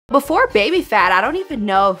Before baby fat, I don't even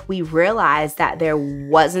know if we realized that there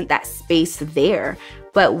wasn't that space there.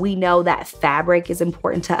 But we know that fabric is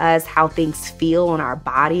important to us, how things feel on our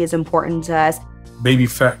body is important to us. Baby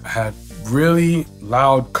fat had really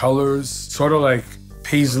loud colors, sort of like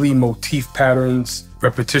paisley motif patterns,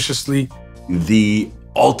 repetitiously. The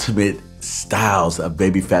ultimate styles of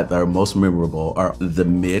baby fat that are most memorable are the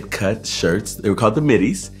mid-cut shirts. They were called the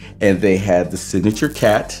middies, and they had the signature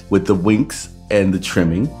cat with the winks and the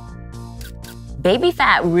trimming. Baby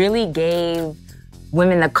fat really gave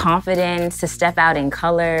women the confidence to step out in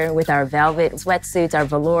color with our velvet sweatsuits, our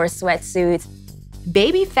velour sweatsuits.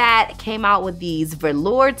 Baby fat came out with these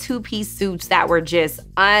velour two-piece suits that were just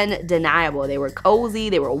undeniable. They were cozy,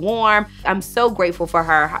 they were warm. I'm so grateful for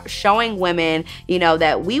her showing women,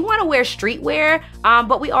 that we want to wear streetwear,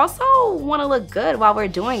 but we also want to look good while we're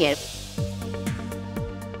doing it.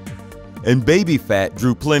 And baby fat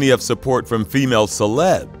drew plenty of support from female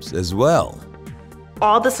celebs as well.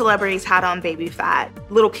 All the celebrities had on baby fat.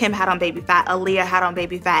 Lil' Kim had on baby fat. Aaliyah had on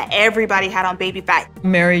baby fat. Everybody had on baby fat.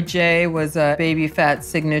 Mary J was a baby fat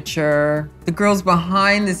signature. The girls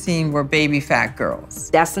behind the scene were baby fat girls.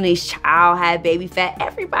 Destiny's Child had baby fat.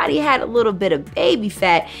 Everybody had a little bit of baby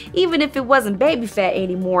fat. Even if it wasn't baby fat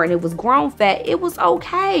anymore and it was grown fat, it was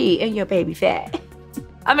okay in your baby fat.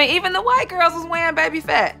 I mean, even the white girls was wearing baby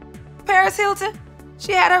fat. Paris Hilton,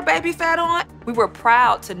 she had her baby fat on. We were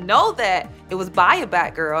proud to know that it was by a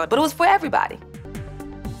black girl, but it was for everybody.